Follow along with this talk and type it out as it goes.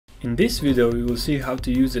In this video we will see how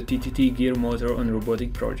to use a TTT gear motor on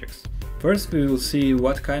robotic projects. First we will see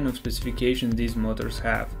what kind of specifications these motors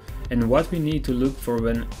have and what we need to look for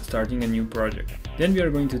when starting a new project. Then we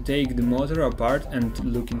are going to take the motor apart and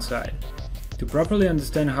look inside. To properly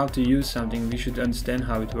understand how to use something, we should understand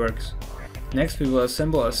how it works. Next we will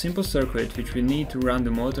assemble a simple circuit which we need to run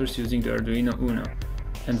the motors using the Arduino Uno.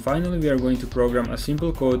 And finally we are going to program a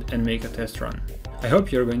simple code and make a test run. I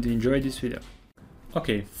hope you are going to enjoy this video.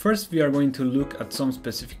 Okay, first we are going to look at some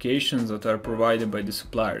specifications that are provided by the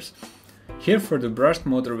suppliers. Here for the brushed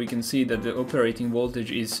motor we can see that the operating voltage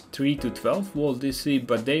is 3 to 12 volt DC,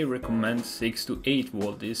 but they recommend 6 to 8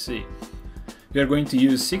 volt DC. We are going to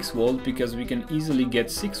use 6 volt because we can easily get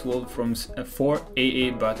 6 volt from 4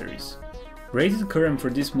 AA batteries. Rated current for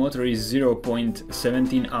this motor is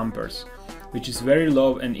 0.17 amperes, which is very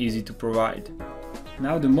low and easy to provide.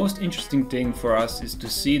 Now the most interesting thing for us is to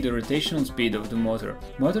see the rotational speed of the motor.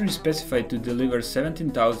 Motor is specified to deliver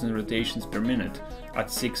 17,000 rotations per minute at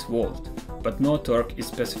 6 volt, but no torque is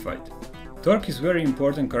specified. Torque is very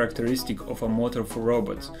important characteristic of a motor for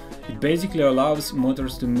robots. It basically allows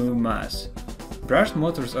motors to move mass. Brushed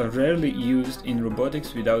motors are rarely used in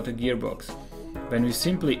robotics without a gearbox. When we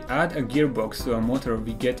simply add a gearbox to a motor,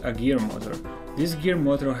 we get a gear motor. This gear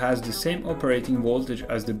motor has the same operating voltage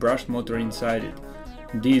as the brushed motor inside it.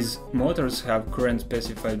 These motors have current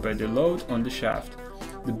specified by the load on the shaft.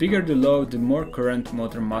 The bigger the load, the more current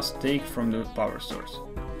motor must take from the power source.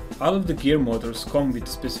 All of the gear motors come with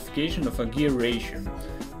the specification of a gear ratio,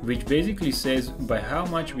 which basically says by how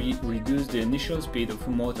much we reduce the initial speed of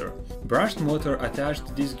a motor. Brushed motor attached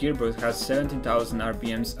to this gearbox has 17,000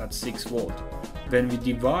 RPMs at 6 volt. When we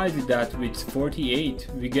divide that with 48,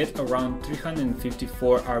 we get around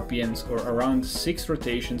 354 RPMs or around 6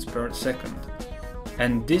 rotations per second.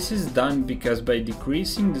 And this is done because by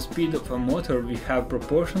decreasing the speed of a motor we have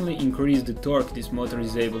proportionally increased the torque this motor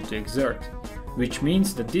is able to exert, which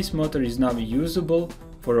means that this motor is now usable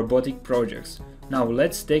for robotic projects. Now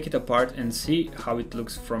let's take it apart and see how it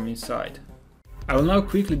looks from inside. I will now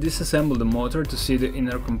quickly disassemble the motor to see the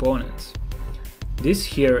inner components. This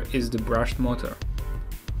here is the brushed motor.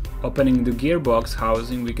 Opening the gearbox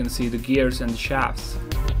housing we can see the gears and the shafts.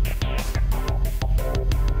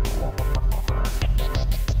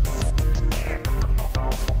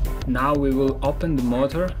 Now we will open the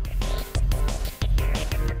motor.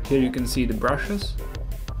 Here you can see the brushes.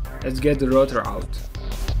 Let's get the rotor out.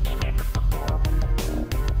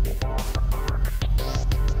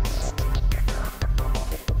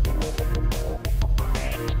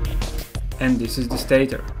 And this is the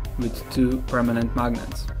stator with 2 permanent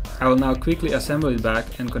magnets. I will now quickly assemble it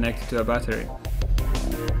back and connect it to a battery.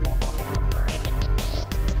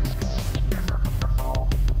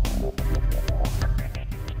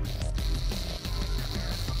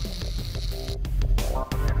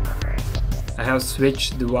 I have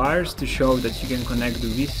switched the wires to show that you can connect the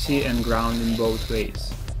VCC and ground in both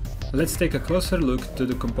ways. Let's take a closer look to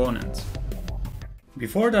the components.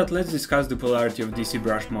 Before that, let's discuss the polarity of DC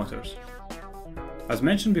brushed motors. As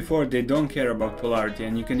mentioned before, they don't care about polarity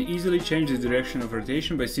and you can easily change the direction of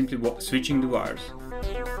rotation by simply switching the wires.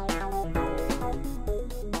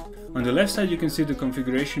 On the left side you can see the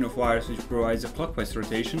configuration of wires which provides a clockwise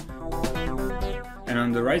rotation, and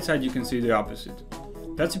on the right side you can see the opposite.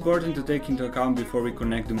 That's important to take into account before we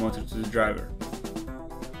connect the motor to the driver.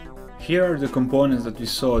 Here are the components that we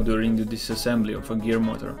saw during the disassembly of a gear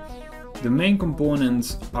motor. The main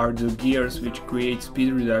components are the gears which create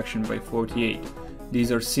speed reduction by 48.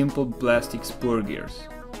 These are simple plastic spur gears.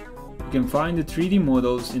 You can find the 3D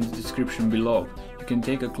models in the description below. You can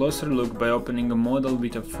take a closer look by opening a model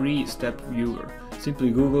with a free step viewer.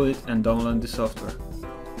 Simply Google it and download the software.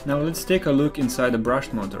 Now let's take a look inside the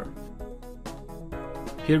brushed motor.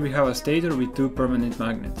 Here we have a stator with 2 permanent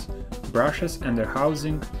magnets, brushes and their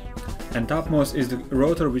housing, and topmost is the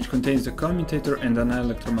rotor which contains the commutator and an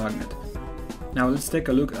electromagnet. Now let's take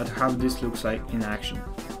a look at how this looks like in action.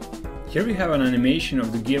 Here we have an animation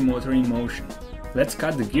of the gear motor in motion. Let's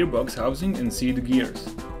cut the gearbox housing and see the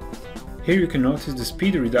gears. Here you can notice the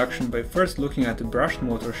speed reduction by first looking at the brushed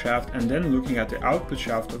motor shaft and then looking at the output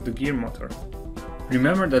shaft of the gear motor.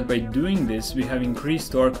 Remember that by doing this we have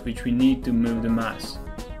increased torque which we need to move the mass.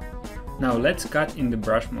 Now let's cut in the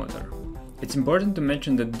brush motor. It's important to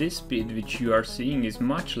mention that this speed which you are seeing is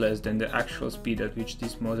much less than the actual speed at which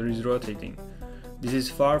this motor is rotating. This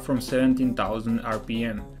is far from 17,000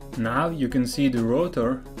 RPM. Now you can see the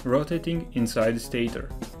rotor rotating inside the stator.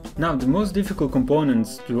 Now the most difficult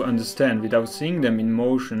components to understand without seeing them in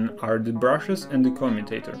motion are the brushes and the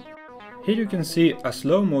commutator. Here you can see a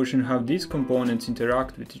slow motion how these components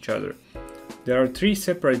interact with each other. There are 3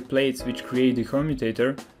 separate plates which create the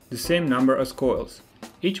commutator, the same number as coils.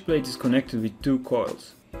 Each plate is connected with 2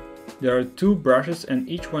 coils. There are 2 brushes and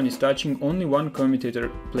each one is touching only one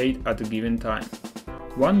commutator plate at a given time.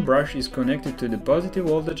 One brush is connected to the positive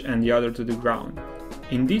voltage and the other to the ground.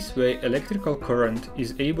 In this way, electrical current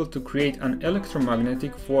is able to create an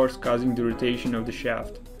electromagnetic force causing the rotation of the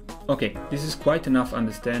shaft. Okay, this is quite enough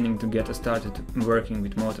understanding to get us started working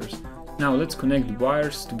with motors. Now let's connect the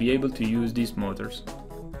wires to be able to use these motors.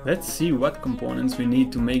 Let's see what components we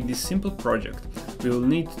need to make this simple project. We will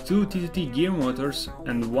need 2 TTT gear motors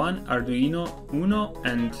and 1 Arduino Uno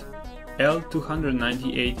and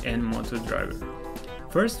L298N motor driver.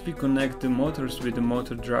 First we connect the motors with the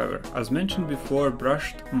motor driver. As mentioned before,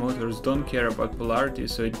 brushed motors don't care about polarity,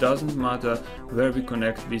 so it doesn't matter where we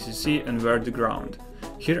connect VCC and where the ground.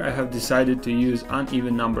 Here I have decided to use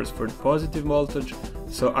uneven numbers for the positive voltage,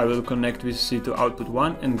 so I will connect VCC to output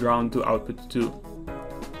 1 and ground to output 2.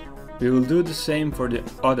 We will do the same for the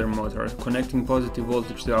other motor, connecting positive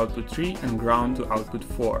voltage to output 3 and ground to output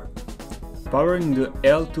 4. Powering the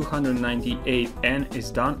L298N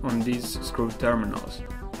is done on these screw terminals.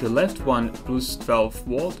 The left one plus 12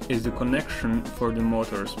 volt is the connection for the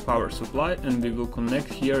motor's power supply, and we will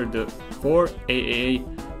connect here the 4 AAA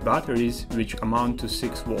batteries which amount to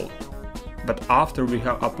 6 volt. But after we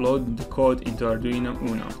have uploaded the code into Arduino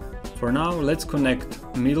Uno. For now, let's connect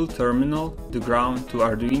middle terminal, the ground, to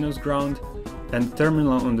Arduino's ground, and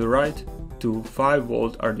terminal on the right to 5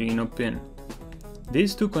 volt Arduino pin.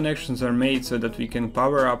 These 2 connections are made so that we can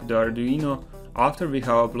power up the Arduino after we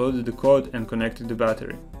have uploaded the code and connected the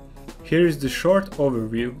battery. Here is the short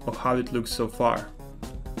overview of how it looks so far.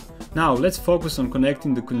 Now let's focus on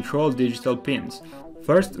connecting the control digital pins.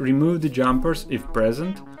 First, remove the jumpers, if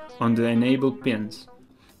present, on the enable pins.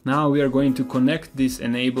 Now we are going to connect these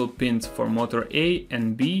enable pins for motor A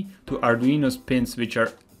and B to Arduino's pins which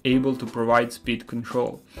are able to provide speed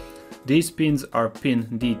control. These pins are pin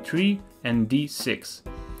D3 and D6.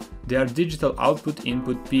 They are digital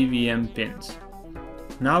output-input PWM pins.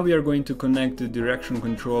 Now we are going to connect the direction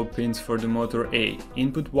control pins for the motor A.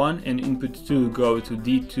 Input 1 and input 2 go to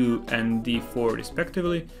D2 and D4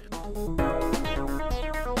 respectively.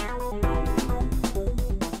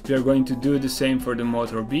 We are going to do the same for the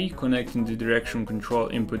motor B, connecting the direction control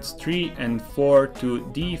inputs 3 and 4 to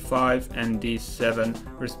D5 and D7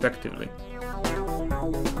 respectively.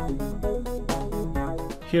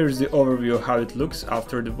 Here's the overview of how it looks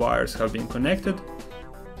after the wires have been connected.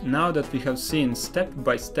 Now that we have seen step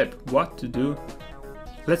by step what to do,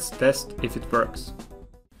 let's test if it works.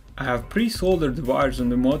 I have pre-soldered the wires on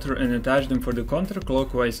the motor and attached them for the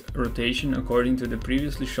counterclockwise rotation according to the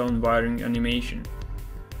previously shown wiring animation.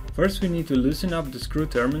 First we need to loosen up the screw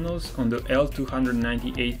terminals on the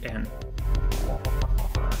L298N.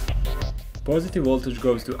 Positive voltage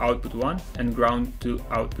goes to output 1 and ground to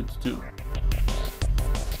output 2.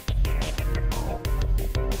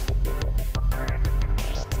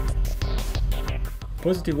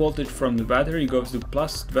 Positive voltage from the battery goes to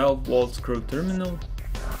plus 12 volt screw terminal.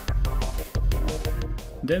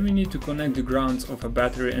 Then we need to connect the grounds of a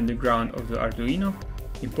battery and the ground of the Arduino.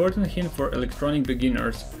 Important hint for electronic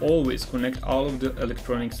beginners: always connect all of the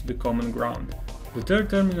electronics to the common ground. The third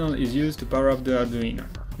terminal is used to power up the Arduino.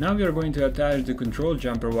 Now we are going to attach the control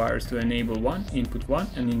jumper wires to enable 1, input 1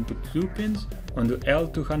 and input 2 pins on the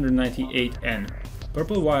L298N.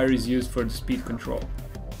 Purple wire is used for the speed control.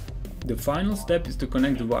 The final step is to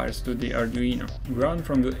connect the wires to the Arduino. Ground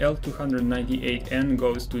from the L298N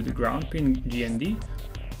goes to the ground pin GND,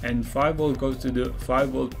 and 5 volt goes to the 5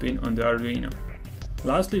 volt pin on the Arduino.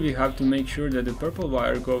 Lastly, we have to make sure that the purple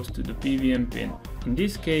wire goes to the PWM pin. In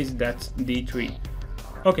this case, that's D3.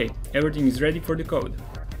 Okay, everything is ready for the code.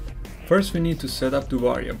 First we need to set up the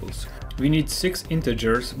variables. We need 6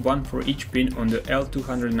 integers, 1 for each pin on the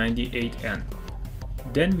L298N.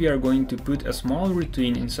 Then we are going to put a small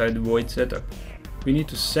routine inside the void setup. We need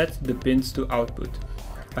to set the pins to output.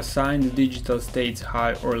 Assign the digital states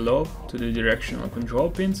high or low to the directional control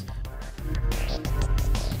pins,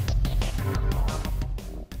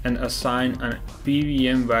 and assign a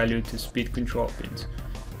PWM value to speed control pins.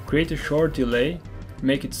 Create a short delay,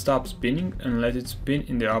 make it stop spinning and let it spin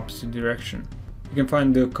in the opposite direction. You can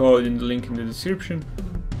find the code in the link in the description.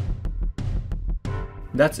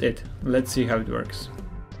 That's it, let's see how it works.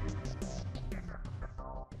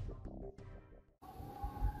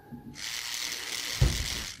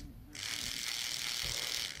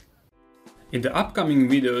 In the upcoming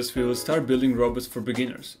videos we will start building robots for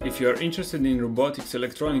beginners. If you are interested in robotics,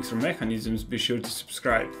 electronics or mechanisms, be sure to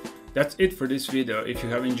subscribe. That's it for this video. If you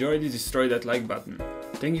have enjoyed it, destroy that like button.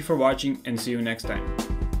 Thank you for watching and see you next time.